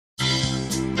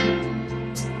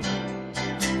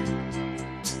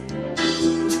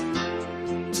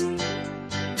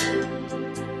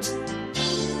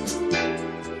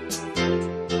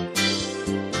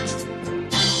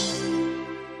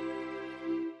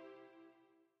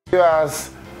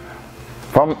Viewers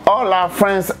from all our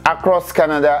friends across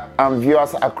Canada and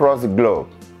viewers across the globe,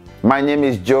 my name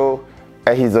is Joe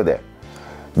Ehizode.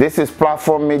 This is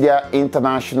Platform Media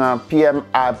International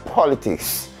PMI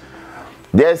Politics.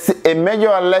 There's a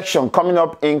major election coming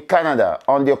up in Canada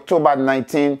on the October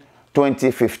 19,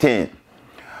 2015.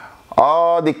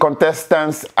 All the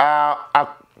contestants are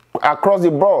across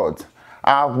the board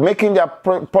are making their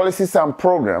policies and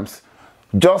programs,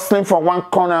 jostling from one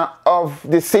corner of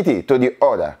the city to the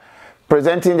other,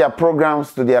 presenting their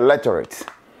programs to the electorate.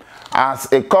 As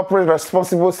a corporate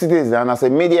responsible citizen, as a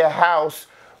media house,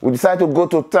 we decided to go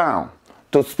to town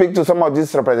to speak to some of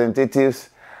these representatives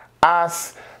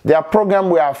as their program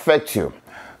will affect you.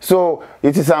 So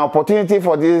it is an opportunity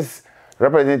for these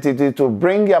representatives to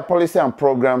bring their policy and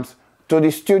programs to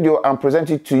the studio and present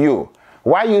it to you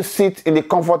while you sit in the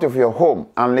comfort of your home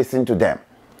and listen to them.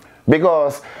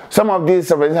 Because some of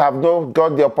these representatives have not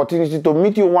got the opportunity to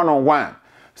meet you one-on-one.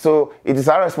 So it is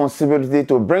our responsibility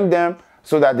to bring them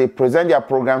so that they present their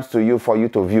programs to you for you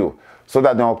to view. So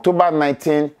that on October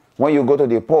 19, when you go to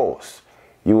the polls,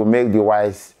 you will make the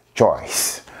wise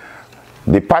choice.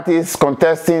 The parties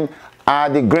contesting are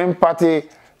the Green Party,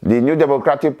 the New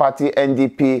Democratic Party,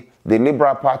 NDP, the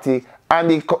Liberal Party,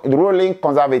 and the ruling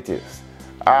Conservatives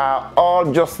are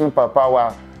all jostling for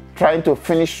power, trying to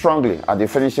finish strongly at the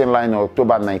finishing line on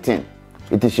October 19.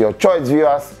 It is your choice,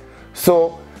 viewers,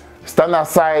 so stand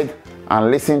aside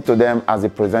and listen to them as they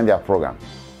present their program.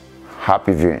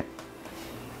 Happy viewing.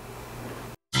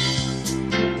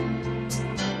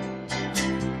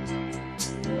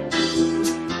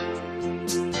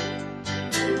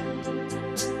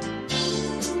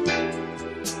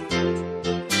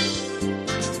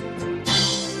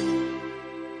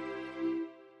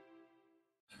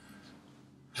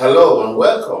 Hello and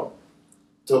welcome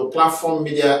to Platform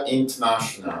Media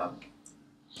International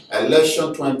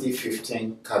Election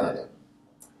 2015 Canada.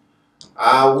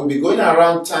 We'll be going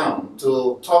around town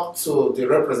to talk to the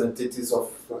representatives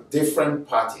of different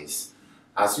parties.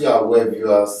 As you are aware,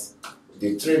 viewers,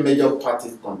 the three major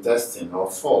parties contesting,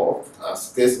 or four,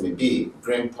 as case may be,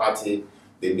 Green Party,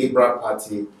 the Liberal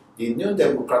Party, the New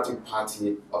Democratic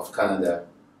Party of Canada,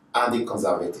 and the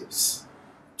Conservatives.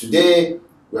 Today,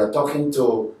 we are talking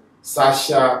to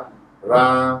Sasha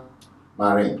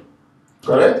Ramnarine,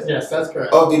 correct? Yes, that's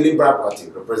correct. Of the Liberal Party,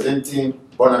 representing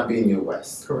Burnaby, New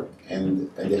West. Correct. And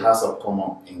the House of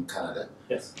Commons in Canada.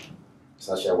 Yes.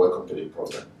 Sasha, welcome to the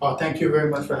program. Oh, thank you very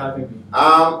much for having me.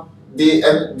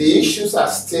 The issues at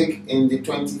stake in the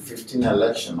 2015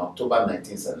 election, October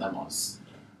 19, anonymous,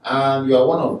 and you are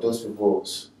one of those people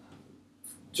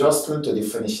jostling to the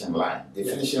finishing line. The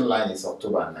finishing line is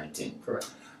October 19.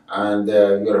 Correct. And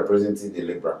you're representing the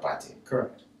Liberal Party.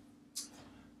 Correct.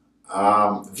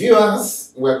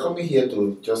 Viewers, we're coming here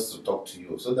just to talk to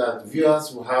you so that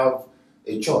viewers will have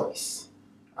a choice.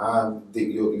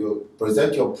 You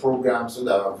present your program so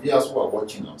that our viewers who are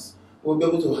watching us will be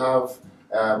able to have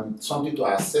something to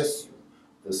assess you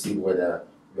to see whether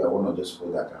you are one of those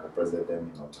people that can represent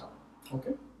them in our town.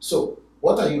 Okay. So,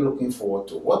 what are you looking forward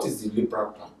to? What is the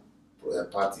Liberal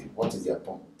Party? What is their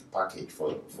package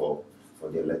for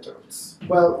the electorates?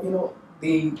 Well, you know,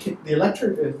 the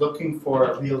electorate is looking for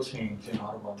a real change in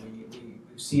Ottawa.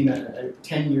 We've seen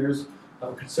 10 years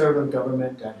of a conservative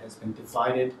government that has been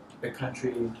divided the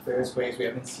country in various ways. We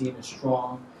haven't seen a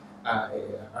strong,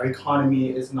 our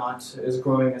economy is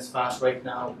growing as fast right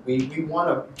now. We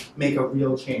want to make a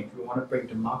real change. We want to bring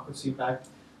democracy back,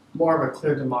 more of a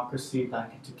clear democracy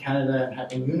back into Canada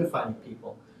and unifying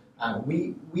people.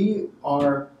 We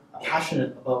are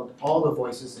passionate about all the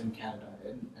voices in Canada.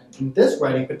 And in this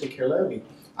writing particularly,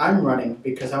 I'm running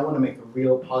because I want to make a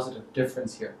real positive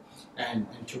difference here and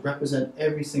to represent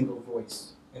every single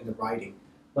voice in the writing.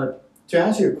 But to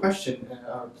answer your question,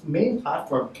 our main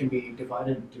platform can be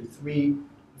divided into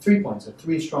three points, a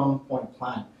three-strong point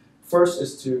plan. First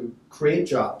is to create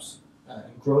jobs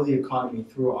and grow the economy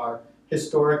through our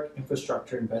historic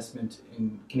infrastructure investment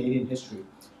in Canadian history.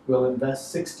 We'll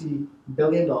invest $60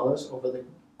 billion over the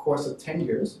course of 10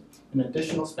 years in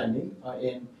additional spending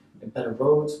in better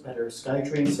roads, better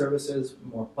SkyTrain services,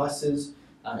 more buses,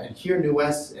 and here in the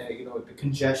West, you know, the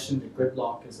congestion, the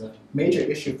gridlock is a major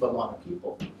issue for a lot of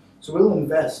people. So we'll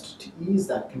invest to ease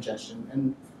that congestion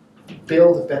and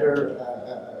build a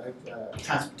better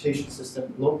transportation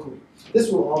system locally. This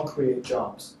will all create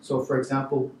jobs. So for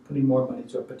example, putting more money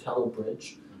to a Patello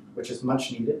Bridge, which is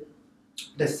much needed.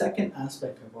 The second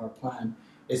aspect of our plan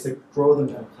is to grow the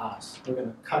middle class. We're going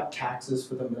to cut taxes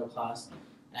for the middle class,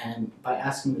 and by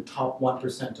asking the top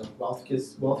 1% of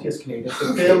wealthiest Canadians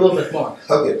to pay a little bit more.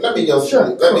 Okay, let me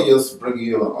just bring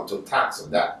you onto tax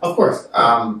on that. Of course.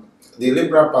 The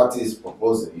Liberal Party is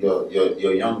proposing,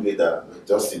 your young leader,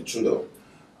 Justin Trudeau,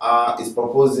 is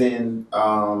proposing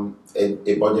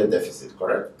a budget deficit,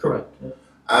 correct? Correct. Yeah.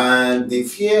 And the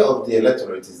fear of the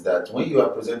electorate is that when you are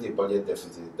presenting a budget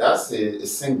deficit, that's a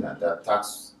signal that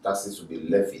taxes will be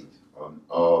levied on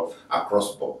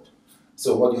across board.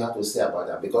 So what do you have to say about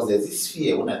that? Because there's this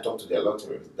fear when I talk to the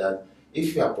electorate that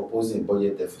if you are proposing a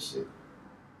budget deficit,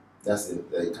 that's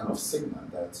a kind of signal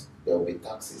that there will be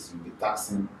taxes. You'll be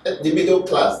taxing the middle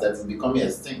class that is becoming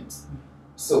extinct.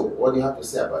 So what do you have to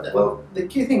say about that? Well, the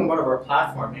key thing about our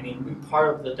platform, I mean,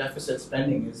 part of the deficit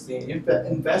spending is the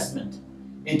investment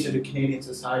into the Canadian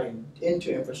society,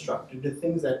 into infrastructure, the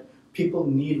things that people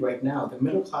need right now. The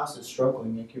middle class is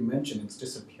struggling, like you mentioned, it's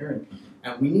disappearing.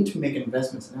 And we need to make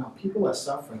investments now. People are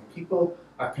suffering. People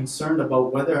are concerned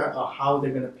about whether or how they're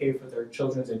going to pay for their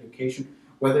children's education,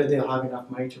 whether they'll have enough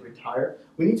money to retire.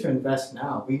 We need to invest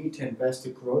now. We need to invest to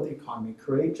grow the economy,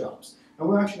 create jobs. And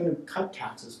we're actually going to cut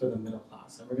taxes for the middle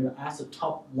class. And we're going to ask the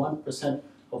top 1%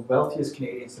 of wealthiest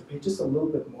Canadians to pay just a little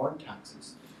bit more in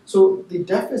taxes. So the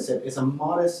deficit is a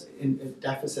modest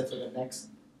deficit for the next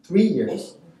 3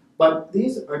 years. But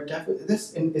this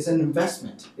is an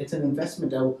investment. It's an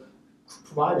investment that will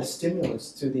provide a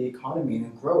stimulus to the economy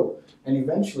and grow. And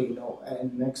eventually, in the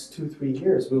next 2-3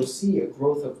 years, we'll see a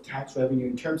growth of tax revenue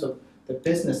in terms of the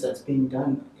business that's being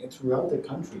done throughout the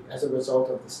country as a result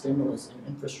of the stimulus and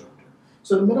infrastructure.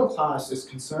 So the middle class is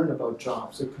concerned about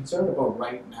jobs. They're concerned about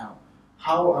right now.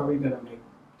 How are we going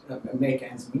to make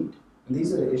ends meet? And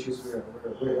these are the issues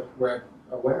we're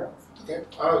aware of. Okay.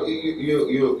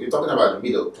 You're talking about the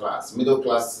middle class. Middle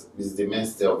class is the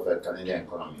mainstay of the Canadian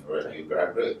economy, right? Okay. You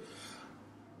agree?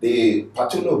 The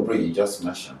Pattullo Bridge you just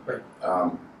mentioned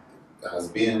has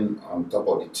been on top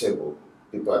of the table.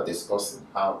 People are discussing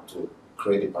how to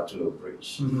create a Pattullo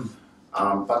Bridge. Mm-hmm.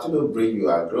 Pattullo Bridge, you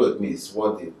agree with me, is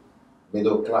what the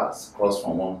middle class cross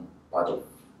from one part of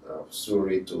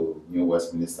Surrey to New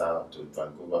Westminster to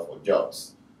Vancouver for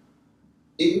jobs.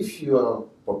 If you are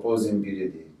proposing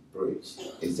building the bridge,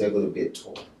 is there going to be a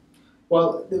toll?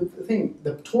 Well,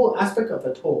 the toll aspect of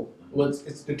the toll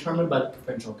it's determined by the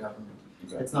provincial government.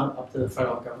 Okay. It's not up to the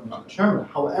federal government to determine.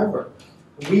 However,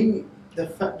 the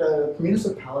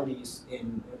municipalities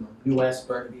in US,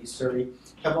 Burnaby, Surrey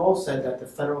have all said that the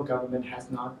federal government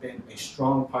has not been a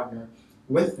strong partner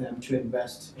with them to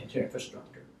invest into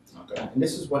infrastructure. Okay. And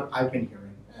this is what I've been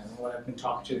hearing, and what I've been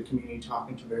talking to the community,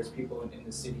 talking to various people in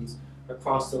the cities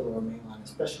across the Lower Mainland,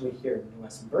 especially here in the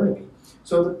US and Burnaby.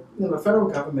 So the federal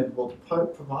government will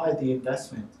provide the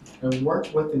investment and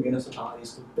work with the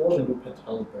municipalities to build a new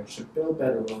Pattullo Bridge, to build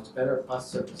better roads, better bus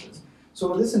services.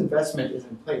 So this investment is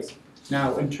in place.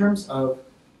 Now, in terms of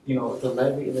the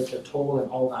levy, the toll, and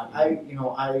all that, I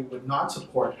would not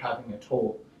support having a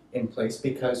toll in place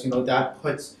because that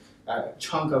puts a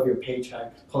chunk of your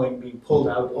paycheck being pulled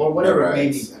out, or whatever it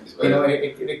may be.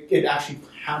 It actually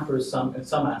hampers in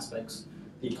some aspects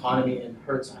the economy and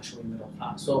hurts actually middle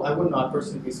class. So I would not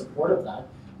personally be supportive of that.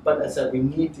 But as I said, we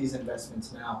need these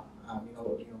investments now.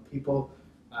 People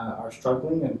are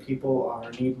struggling, and people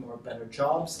need more better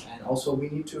jobs, and also we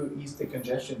need to ease the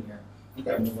congestion here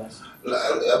in the West.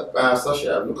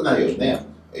 Sasha, looking at your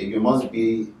name, you must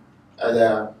be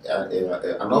either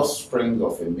an offspring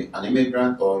of an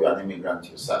immigrant, or you're an immigrant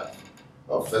yourself,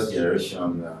 or first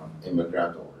generation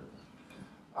immigrant, or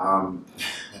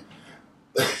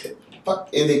but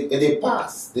in the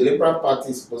past, the Liberal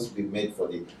Party is supposed to be made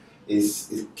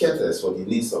is caters for the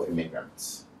needs of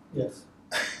immigrants. Yes.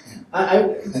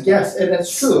 Yes, and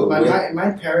that's true. So,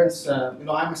 my parents, I'm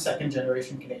a second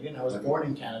generation Canadian. I was born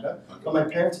in Canada, but my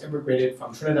parents immigrated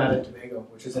from Trinidad and Tobago,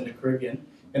 which is in the Caribbean,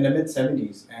 in the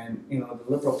mid-70s. And the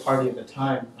Liberal Party at the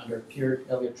time, under Pierre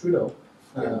Elliott Trudeau,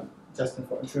 Justin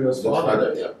Trudeau's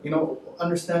father,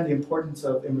 understand the importance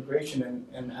of immigration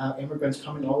and immigrants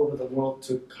coming all over the world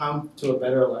to come to a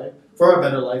better life, for a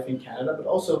better life in Canada, but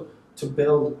also to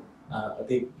build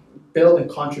and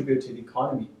contribute to the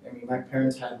economy. I mean, my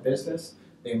parents had business,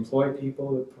 they employed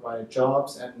people, they provided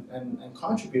jobs, and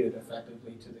contributed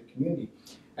effectively to the community.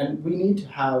 And we need to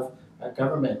have a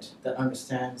government that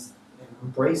understands and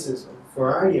embraces a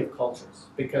variety of cultures,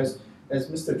 because as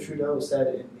Mr. Trudeau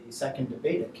said in the second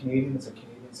debate, a Canadian is a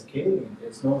Canadian is a Canadian.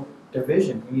 There's no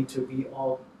division. We need to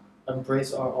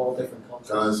embrace all different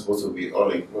cultures. It's supposed to be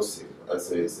all inclusive.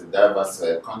 It's a diverse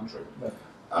country.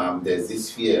 Right. There's this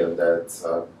fear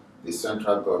that the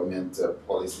central government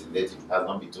policy lately has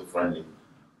not been too friendly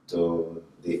to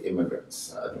the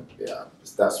immigrants. Yeah,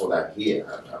 that's what I hear.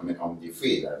 I mean, on the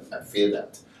field, I feel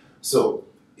that. So,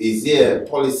 is there a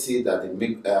policy that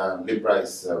the Libra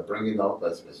is bringing up,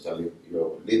 especially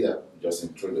your leader,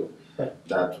 Justin Trudeau,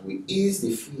 that we ease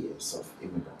the fears of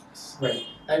immigrants? Right.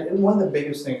 And one of the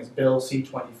biggest things, Bill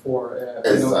C-24,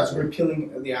 is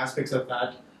repealing the aspects of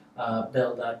that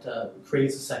bill that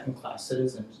creates a second-class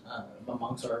citizens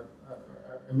amongst our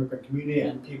immigrant community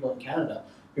and people in Canada.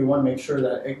 We want to make sure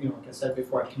that, like I said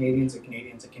before, Canadians are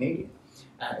Canadians are Canadian.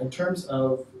 In terms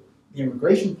of the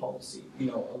immigration policy,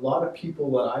 a lot of people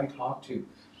that I talk to,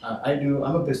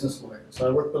 I'm a business lawyer, so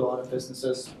I work with a lot of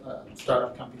businesses,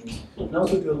 startup companies, and I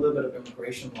also do a little bit of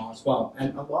immigration law as well.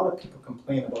 And a lot of people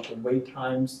complain about the wait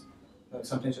times.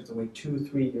 Sometimes you have to wait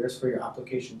 2-3 years for your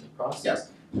application to process.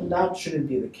 Yes. And that shouldn't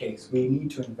be the case. We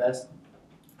need to invest,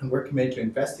 and we're committed to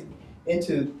investing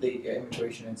into the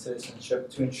immigration and citizenship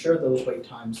to ensure those wait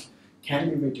times can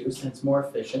be reduced and it's more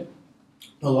efficient.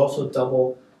 We'll also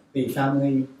double the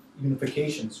family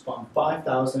unifications from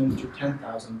 5,000 to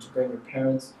 10,000 to bring your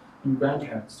parents and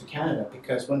grandparents to Canada,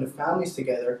 because when the family's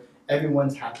together,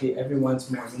 everyone's happy, everyone's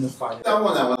more unified. That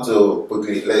one I want to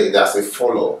quickly, that's a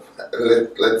follow-up.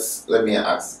 Let me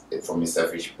ask it from a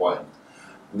selfish point.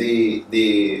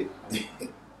 The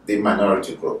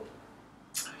minority group.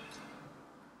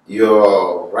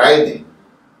 You're riding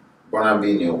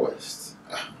Burnaby New West.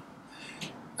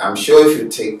 I'm sure if you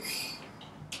take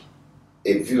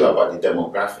a view about the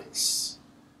demographics,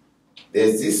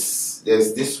 there's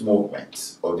this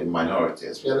movement of the minority,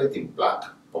 especially the black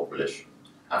population,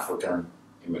 African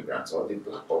immigrants or the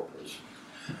black population.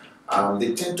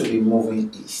 They tend to be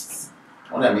moving east.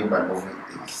 What I mean by moving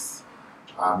east,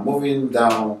 moving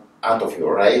down out of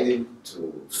your riding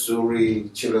to Surrey,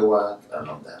 Chilliwack, and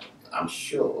all that. I'm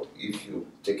sure if you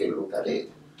take a look at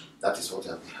it, that is what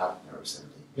has been happening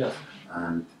recently. Yeah.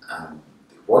 And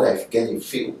what I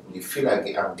feel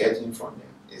like I'm getting from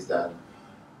them is that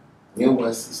New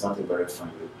West is not a very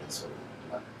friendly place for the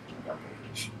black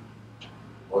population.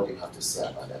 What do you have to say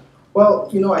about that? Well,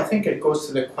 I think it goes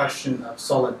to the question of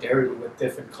solidarity with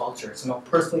different cultures.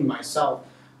 Personally myself,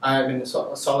 I'm in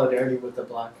solidarity with the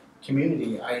black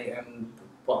community. I am,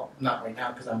 well, not right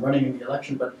now because I'm running in the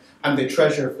election, but I'm the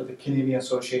treasurer for the Canadian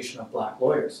Association of Black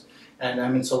Lawyers. And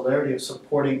I'm in solidarity of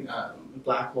supporting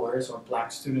black lawyers or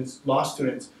black students, law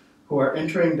students, who are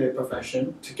entering the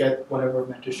profession to get whatever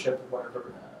mentorship or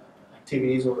whatever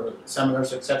activities or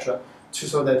seminars, etc.,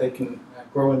 so that they can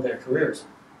grow in their careers.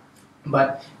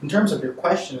 But in terms of your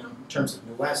question, in terms of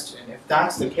New West, and if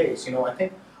that's the case, I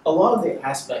think a lot of the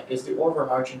aspect is the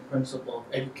overarching principle of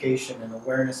education and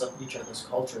awareness of each other's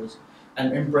cultures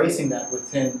and embracing that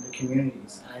within the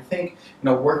communities. And I think,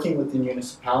 working with the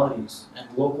municipalities and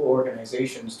local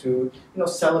organizations to,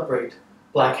 celebrate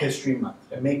Black History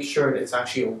Month and make sure that it's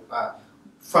actually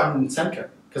front and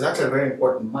center, because that's a very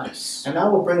important month. Yes. And that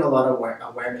will bring a lot of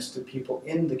awareness to people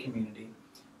in the community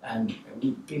and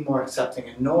be more accepting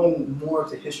and knowing more of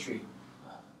the history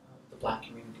of the black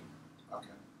community. Okay.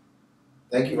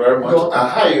 Thank you very much.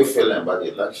 How are you feeling about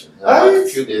the election? A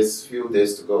few days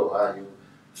to go. How are you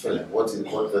feeling? What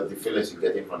are the feelings you're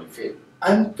getting from the field?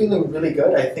 I'm feeling really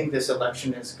good. I think this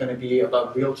election is going to be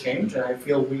about real change, and I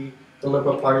feel the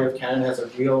Liberal Party of Canada has a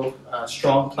real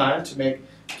strong plan to make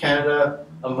Canada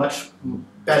a much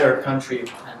better country.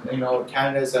 And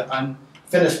Canada is an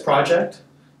unfinished project,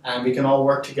 and we can all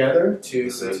work together to.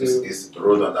 It's the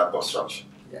road under construction.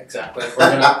 Yeah, exactly.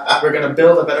 We're gonna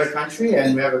build a better country,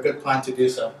 and we have a good plan to do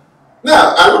so.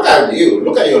 Now, I look at you.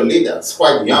 Look at your leader. It's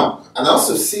quite young, and I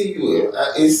also see you.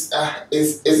 Is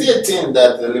it a thing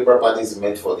that the Liberal Party is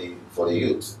made for the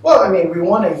youth? Well, we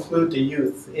want to include the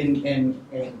youth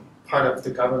in part of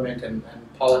the government and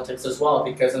politics as well,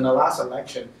 because in the last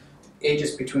election,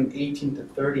 ages between 18 to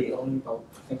 30, only about,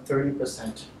 I think,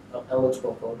 30% of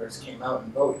eligible voters came out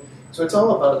and voted. So it's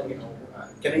all about,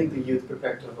 getting the youth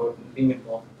prepared to vote and being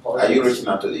involved in politics. Are you reaching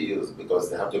out to the youth because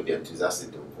they have to be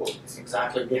enthusiastic to vote?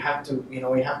 Exactly. We have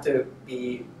to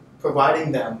be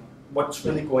providing them what's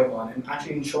really going on and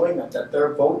actually showing them that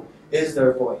their vote is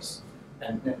their voice,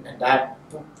 and that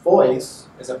voice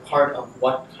is a part of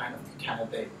what kind of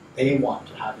candidate they want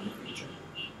to have in the future.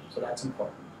 So that's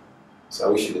important. So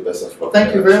I wish you the best of luck.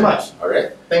 Thank you very much. All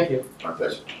right. Thank you. My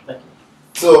pleasure. Thank you.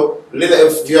 So,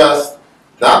 little viewers,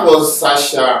 that was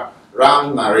Sasha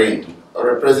Ramnarine,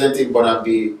 representing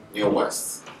Burnaby New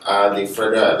West at the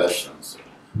federal elections,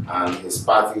 and his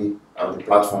party on the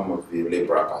platform of the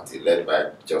Liberal Party, led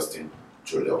by Justin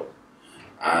Trudeau.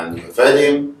 And you've heard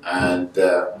him, and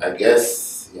I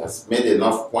guess he has made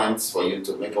enough points for you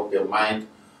to make up your mind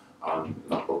on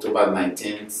October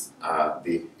 19th.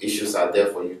 The issues are there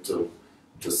for you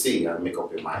to see and make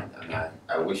up your mind. And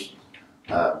I wish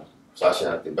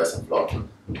Sasha the best of luck in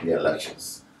the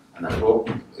elections. And I hope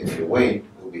if you win,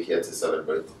 we'll be here to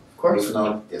celebrate. Of course. If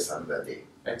not, there's another day.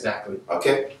 Exactly.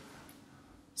 Okay?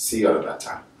 See you at that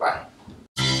time. Bye.